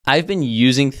I've been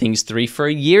using Things 3 for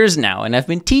years now, and I've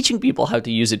been teaching people how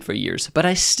to use it for years, but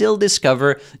I still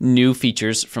discover new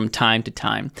features from time to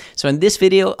time. So in this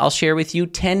video, I'll share with you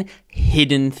 10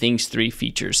 hidden Things 3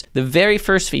 features. The very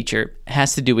first feature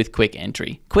has to do with quick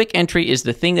entry. Quick entry is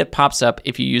the thing that pops up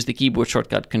if you use the keyboard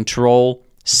shortcut Control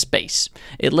space.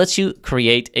 It lets you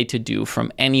create a to-do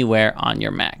from anywhere on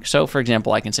your Mac. So for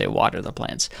example, I can say water the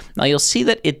plants. Now you'll see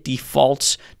that it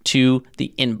defaults to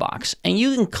the inbox, and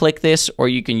you can click this, or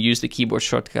you can use the keyboard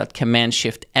shortcut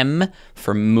Command-Shift-M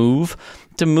for move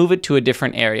to move it to a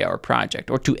different area or project,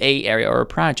 or to a area or a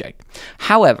project.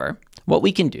 However, what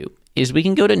we can do is we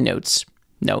can go to notes.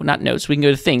 No, not notes. We can go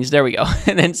to things. There we go.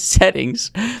 And then settings.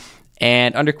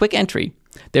 And under quick entry,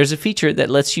 there's a feature that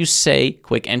lets you say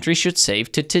quick entry should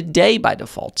save to today by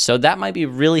default. So that might be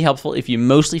really helpful if you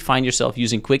mostly find yourself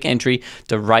using quick entry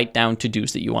to write down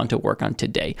to-dos that you want to work on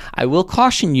today. I will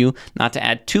caution you not to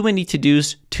add too many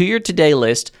to-dos to your today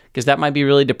list, because that might be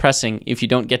really depressing if you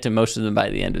don't get to most of them by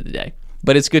the end of the day.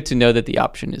 But it's good to know that the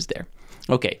option is there.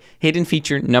 Okay, hidden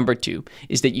feature number 2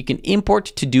 is that you can import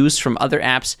to-dos from other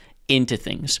apps into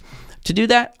Things. To do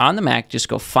that on the Mac, just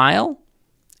go File,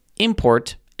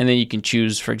 Import, and then you can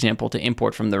choose, for example, to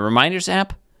import from the Reminders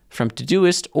app, from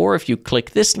Todoist, or if you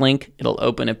click this link, it'll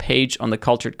open a page on the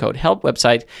Cultured Code Help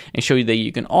website and show you that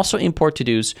you can also import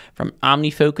to-dos from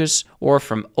OmniFocus or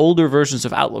from older versions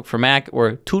of Outlook for Mac,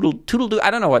 or Toodle-Do,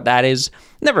 I don't know what that is,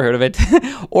 never heard of it,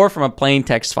 or from a plain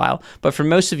text file. But for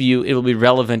most of you, it will be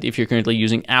relevant if you're currently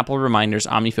using Apple Reminders,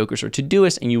 OmniFocus, or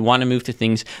Todoist, and you want to move to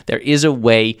Things. There is a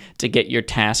way to get your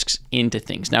tasks into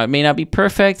Things. Now, it may not be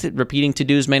perfect. Repeating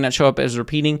to-dos may not show up as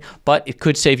repeating, but it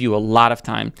could save you a lot of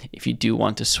time if you do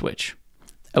want to switch.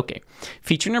 Okay,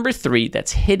 feature number 3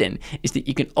 that's hidden is that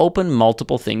you can open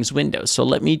multiple Things windows. So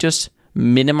let me just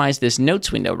minimize this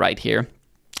notes window right here.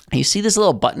 And you see this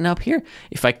little button up here?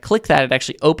 If I click that, it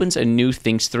actually opens a new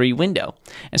Things 3 window.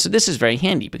 And so this is very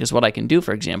handy, because what I can do,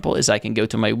 for example, is I can go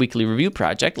to my weekly review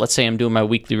project. Let's say I'm doing my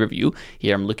weekly review.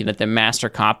 Here I'm looking at the master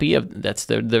copy that's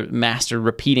the master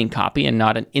repeating copy and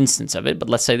not an instance of it. But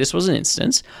let's say this was an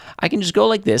instance. I can just go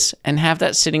like this and have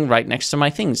that sitting right next to my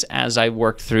things as I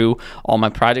work through all my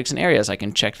projects and areas. I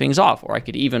can check things off, or I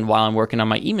could even, while I'm working on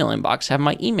my email inbox, have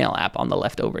my email app on the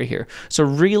left over here. So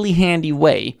really handy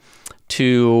way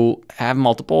to have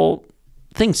multiple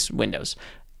Things windows.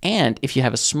 And if you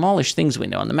have a smallish Things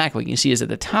window on the Mac, what you can see is at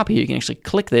the top here, you can actually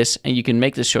click this and you can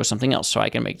make this show something else. So I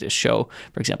can make this show,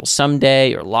 for example,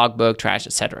 Someday or Logbook, Trash,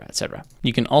 etc., etc.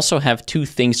 You can also have 2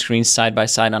 Things screens side by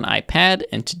side on iPad,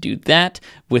 and to do that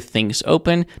with Things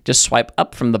open, just swipe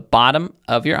up from the bottom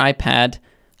of your iPad,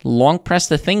 long press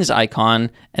the Things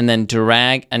icon, and then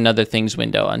drag another Things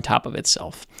window on top of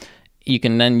itself. You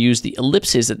can then use the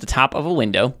ellipses at the top of a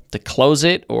window to close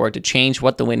it or to change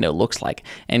what the window looks like.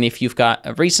 And if you've got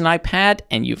a recent iPad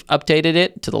and you've updated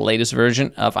it to the latest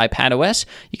version of iPadOS,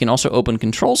 you can also open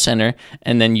Control Center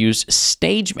and then use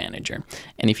Stage Manager.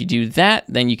 And if you do that,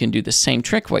 then you can do the same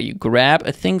trick where you grab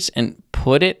a Things and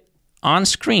put it on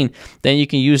screen. Then you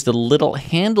can use the little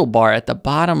handlebar at the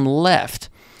bottom left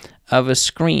of a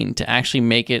screen to actually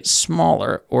make it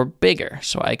smaller or bigger.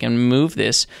 So I can move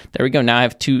this. There we go. Now I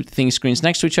have 2 Things screens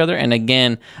next to each other. And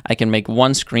again, I can make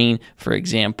one screen, for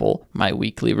example, my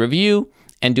weekly review,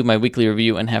 and do my weekly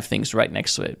review and have Things right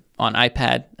next to it on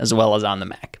iPad as well as on the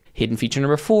Mac. Hidden feature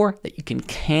number 4, that you can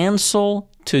cancel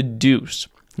to-dos.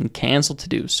 You can cancel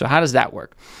to-dos. So how does that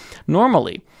work?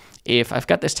 Normally, if I've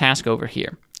got this task over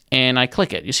here and I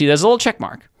click it, you see there's a little check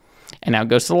mark, and now it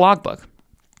goes to the logbook.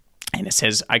 And it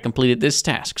says I completed this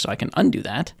task, so I can undo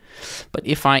that. But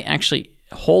if I actually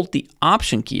hold the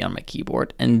Option key on my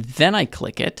keyboard and then I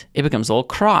click it, it becomes a little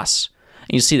cross.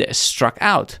 And you see that it's struck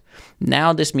out.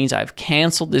 Now this means I've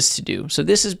canceled this to-do. So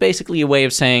this is basically a way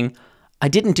of saying, I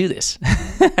didn't do this.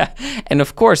 And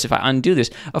of course, if I undo this,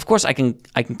 of course I can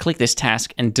click this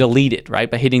task and delete it, right?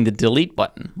 By hitting the delete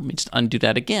button. Let me just undo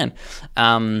that again.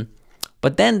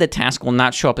 But then the task will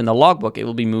not show up in the logbook. It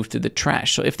will be moved to the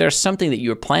trash. So if there's something that you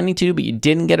were planning to, but you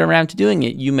didn't get around to doing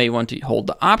it, you may want to hold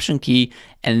the Option key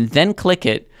and then click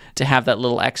it to have that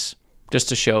little X just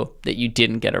to show that you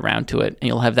didn't get around to it. And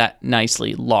you'll have that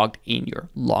nicely logged in your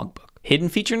logbook. Hidden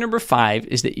feature number 5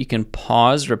 is that you can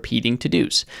pause repeating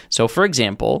to-dos. So for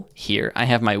example, here I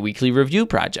have my weekly review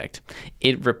project.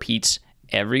 It repeats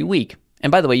every week. And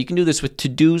by the way, you can do this with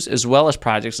to-dos as well as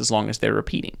projects as long as they're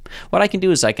repeating. What I can do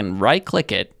is I can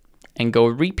right-click it and go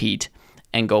repeat,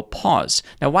 and go pause.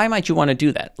 Now, why might you want to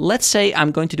do that? Let's say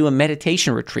I'm going to do a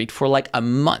meditation retreat for like a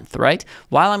month, right?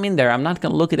 While I'm in there, I'm not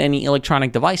going to look at any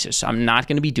electronic devices. So I'm not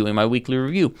going to be doing my weekly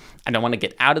review. I don't want to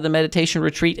get out of the meditation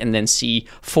retreat and then see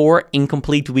 4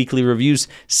 incomplete weekly reviews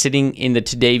sitting in the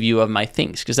today view of my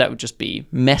things, because that would just be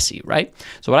messy, right?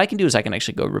 So what I can do is I can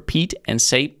actually go repeat and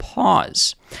say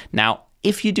pause. Now,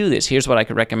 if you do this, here's what I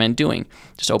could recommend doing.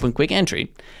 Just open Quick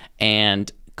Entry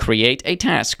and create a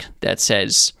task that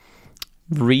says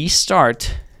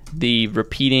restart the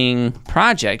repeating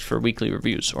project for weekly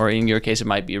reviews, or in your case, it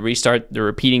might be restart the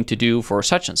repeating to do for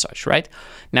such and such, right?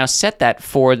 Now set that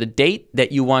for the date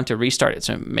that you want to restart it.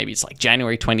 So maybe it's like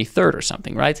January 23rd or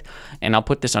something, right? And I'll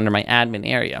put this under my admin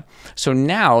area. So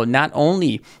now not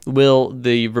only will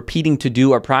the repeating to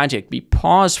do or project be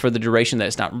paused for the duration that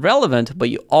is not relevant, but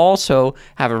you also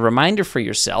have a reminder for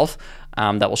yourself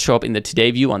that will show up in the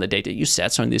today view on the date that you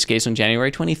set. So in this case, on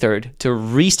January 23rd, to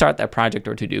restart that project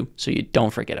or to do so you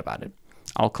don't forget about it.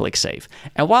 I'll click save.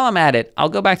 And while I'm at it, I'll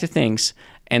go back to things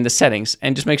and the settings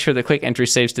and just make sure the Quick Entry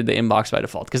saves to the inbox by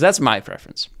default, because that's my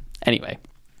preference. Anyway,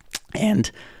 and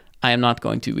I am not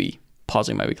going to be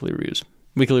pausing my weekly reviews.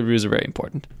 Weekly reviews are very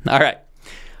important. All right.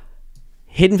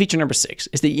 Hidden feature number 6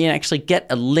 is that you can actually get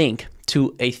a link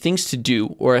to a things to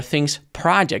do or a things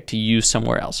project to use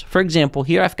somewhere else. For example,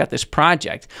 here I've got this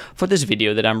project for this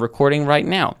video that I'm recording right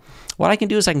now. What I can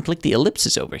do is I can click the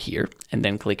ellipsis over here and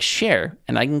then click share,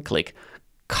 and I can click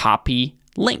copy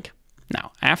link.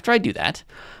 Now, after I do that,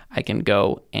 I can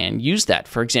go and use that,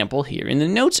 for example, here in the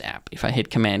Notes app. If I hit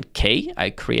Command K,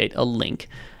 I create a link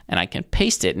and I can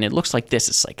paste it, and it looks like this.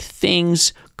 It's like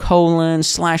things, : /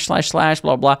 /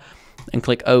 blah, blah, and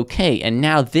click OK. And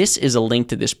now this is a link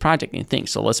to this project in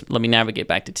things. So let me navigate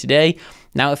back to today.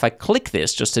 Now, if I click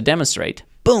this just to demonstrate,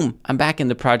 boom, I'm back in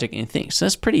the project in things. So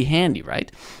that's pretty handy,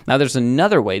 right? Now, there's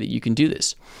another way that you can do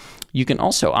this. You can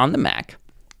also, on the Mac,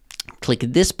 click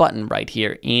this button right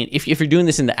here. And if you're doing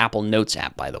this in the Apple Notes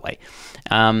app, by the way,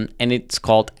 and it's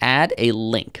called Add a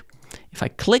Link. If I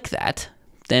click that,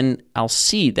 then I'll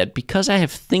see that because I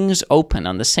have things open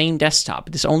on the same desktop,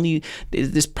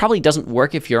 this probably doesn't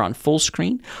work if you're on full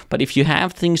screen, but if you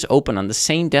have things open on the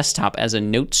same desktop as a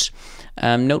note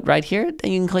right here,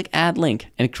 then you can click Add Link,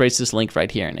 and it creates this link right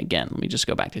here. And again, let me just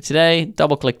go back to today,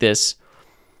 double click this,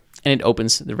 and it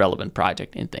opens the relevant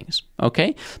project in things,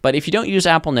 okay? But if you don't use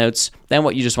Apple Notes, then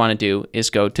what you just want to do is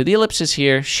go to the ellipsis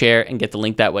here, share, and get the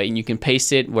link that way, and you can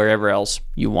paste it wherever else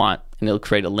you want, and it'll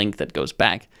create a link that goes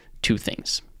back to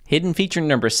things. Hidden feature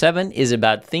number 7 is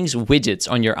about things widgets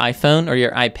on your iPhone or your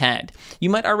iPad.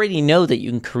 You might already know that you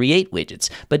can create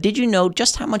widgets, but did you know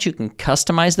just how much you can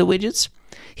customize the widgets?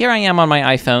 Here I am on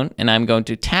my iPhone, and I'm going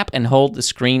to tap and hold the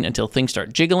screen until things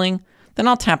start jiggling. Then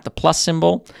I'll tap the plus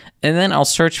symbol, and then I'll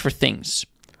search for things.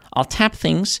 I'll tap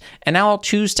things, and now I'll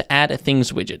choose to add a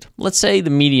things widget. Let's say the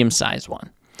medium-sized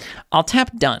one. I'll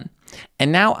tap done,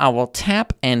 and now I will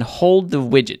tap and hold the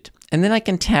widget, and then I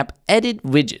can tap edit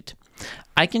widget.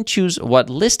 I can choose what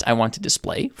list I want to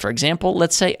display. For example,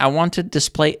 let's say I want to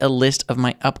display a list of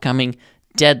my upcoming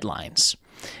deadlines.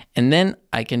 And then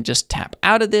I can just tap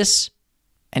out of this,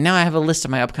 and now I have a list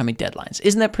of my upcoming deadlines.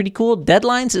 Isn't that pretty cool?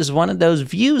 Deadlines is one of those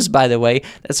views, by the way,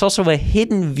 that's also a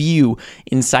hidden view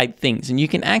inside things. And you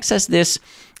can access this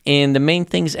in the Main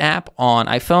Things app on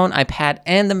iPhone, iPad,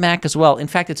 and the Mac as well. In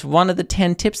fact, it's one of the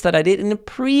 10 tips that I did in a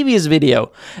previous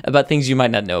video about things you might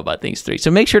not know about Things 3.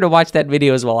 So make sure to watch that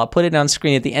video as well. I'll put it on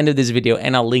screen at the end of this video,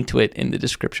 and I'll link to it in the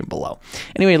description below.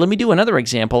 Anyway, let me do another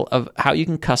example of how you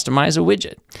can customize a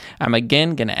widget. I'm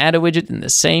again going to add a widget in the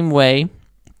same way.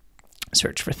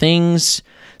 Search for things,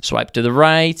 swipe to the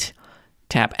right,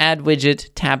 tap add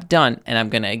widget, tap done, and I'm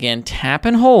going to again tap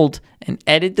and hold and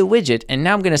edit the widget. And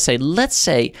now I'm going to say, let's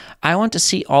say I want to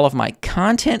see all of my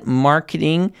content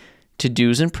marketing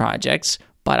to-dos and projects,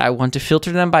 but I want to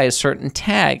filter them by a certain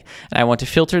tag, and I want to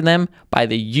filter them by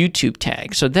the YouTube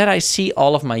tag so that I see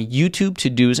all of my YouTube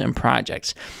to-dos and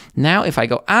projects. Now, if I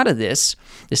go out of this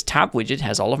top widget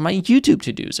has all of my YouTube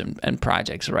to-dos and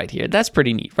projects right here. That's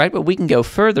pretty neat, right? But we can go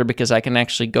further because I can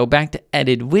actually go back to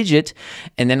edit widget,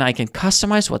 and then I can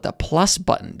customize what the plus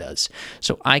button does.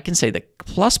 So I can say the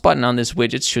plus button on this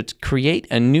widget should create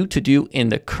a new to-do in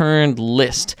the current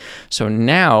list. So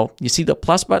now you see the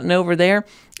plus button over there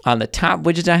on the top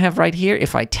widget I have right here.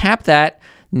 If I tap that,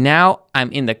 now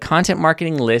I'm in the content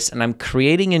marketing list, and I'm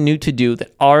creating a new to-do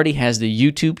that already has the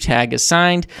YouTube tag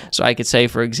assigned. So I could say,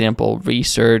 for example,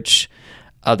 research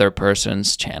other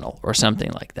person's channel or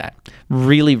something like that.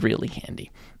 Really, really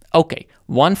handy. Okay,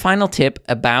 one final tip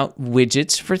about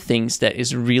widgets for things that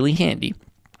is really handy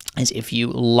is if you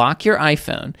lock your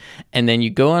iPhone and then you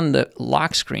go on the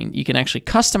lock screen, you can actually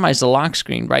customize the lock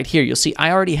screen right here. You'll see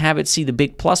I already have it. See the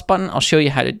big plus button? I'll show you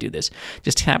how to do this.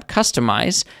 Just tap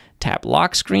Customize, tap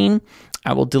Lock Screen.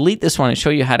 I will delete this one and show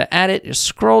you how to add it. Just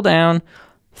scroll down,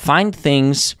 find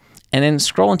Things, and then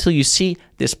scroll until you see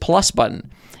this plus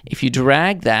button. If you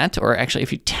drag that, or actually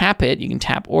if you tap it, you can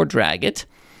tap or drag it,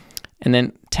 and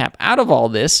then tap out of all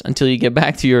this until you get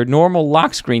back to your normal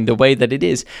lock screen the way that it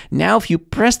is. Now, if you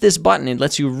press this button, it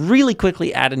lets you really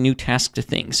quickly add a new task to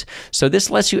things. So this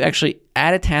lets you actually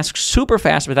add a task super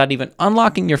fast without even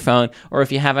unlocking your phone, or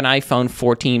if you have an iPhone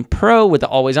 14 Pro with the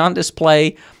always on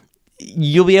display,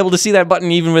 you'll be able to see that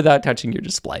button even without touching your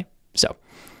display. So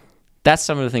that's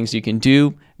some of the things you can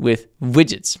do with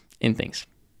widgets in things.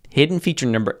 Hidden feature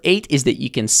number 8 is that you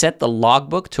can set the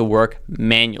logbook to work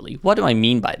manually. What do I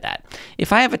mean by that?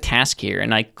 If I have a task here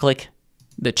and I click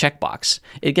the checkbox,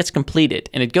 it gets completed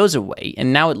and it goes away,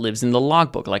 and now it lives in the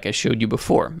logbook like I showed you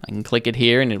before. I can click it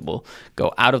here and it will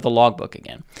go out of the logbook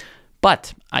again.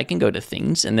 But I can go to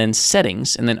Things and then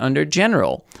Settings, and then under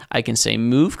General, I can say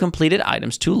Move completed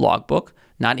items to logbook,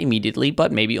 not immediately,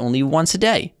 but maybe only once a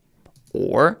day.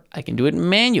 Or I can do it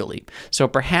manually. So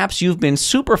perhaps you've been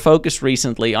super focused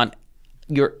recently on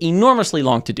your enormously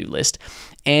long to-do list,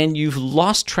 and you've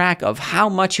lost track of how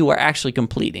much you are actually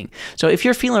completing. So if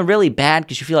you're feeling really bad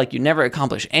because you feel like you never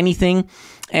accomplish anything,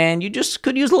 and you just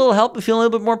could use a little help and feel a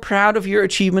little bit more proud of your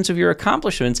achievements, of your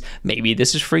accomplishments, maybe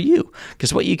this is for you.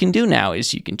 Because what you can do now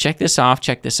is you can check this off,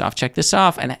 check this off, check this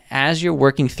off, and as you're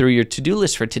working through your to-do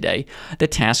list for today, the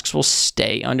tasks will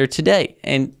stay under today,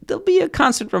 and there'll be a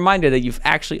constant reminder that you've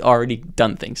actually already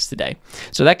done things today.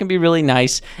 So that can be really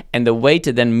nice, and the way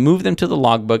to then move them to the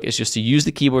logbook is just to use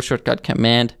the keyboard shortcut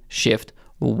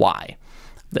Command-Shift-Y.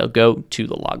 They'll go to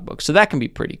the logbook. So that can be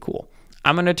pretty cool.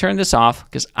 I'm going to turn this off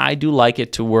because I do like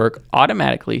it to work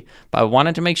automatically, but I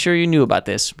wanted to make sure you knew about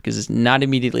this because it's not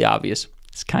immediately obvious.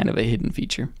 It's kind of a hidden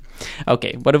feature.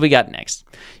 Okay, what have we got next?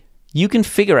 You can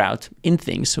figure out in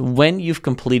things when you've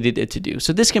completed a to-do.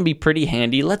 So this can be pretty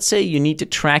handy. Let's say you need to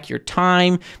track your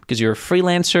time because you're a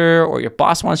freelancer, or your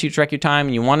boss wants you to track your time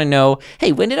and you want to know,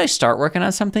 hey, when did I start working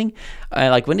on something?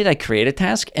 Like when did I create a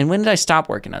task, and when did I stop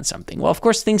working on something? Well, of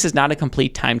course, Things is not a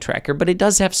complete time tracker, but it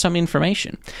does have some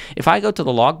information. If I go to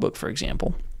the logbook, for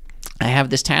example, I have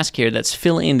this task here that's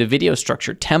fill in the video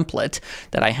structure template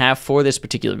that I have for this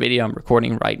particular video I'm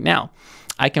recording right now.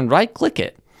 I can right-click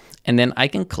it, and then I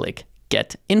can click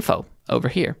Get Info over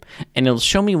here, and it'll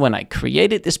show me when I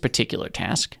created this particular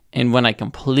task and when I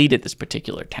completed this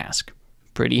particular task.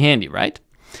 Pretty handy, right?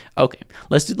 Okay,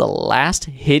 let's do the last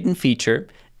hidden feature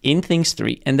in Things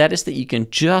 3, and that is that you can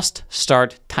just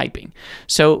start typing.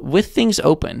 So with Things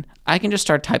open, I can just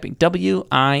start typing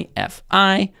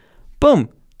W-I-F-I, boom.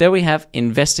 There we have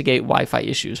Investigate Wi-Fi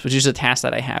Issues, which is a task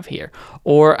that I have here.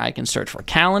 Or I can search for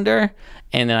Calendar,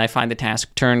 and then I find the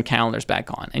task Turn Calendars Back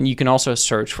On. And you can also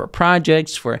search for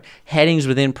projects, for headings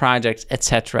within projects,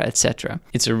 etc., etc.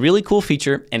 It's a really cool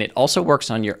feature, and it also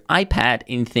works on your iPad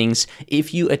in Things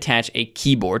if you attach a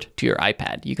keyboard to your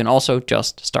iPad. You can also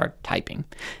just start typing.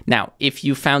 Now, if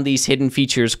you found these hidden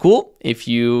features cool, if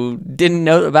you didn't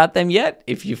know about them yet,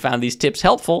 if you found these tips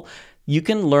helpful, you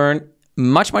can learn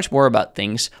much more about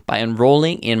Things by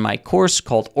enrolling in my course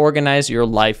called Organize Your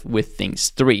Life with Things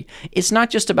 3. It's not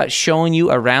just about showing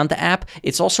you around the app,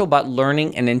 it's also about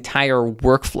learning an entire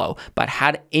workflow about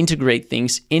how to integrate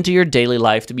things into your daily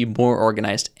life to be more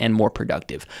organized and more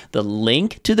productive. The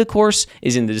link to the course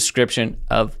is in the description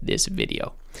of this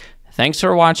video. Thanks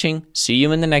for watching. See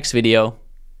you in the next video.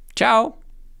 Ciao.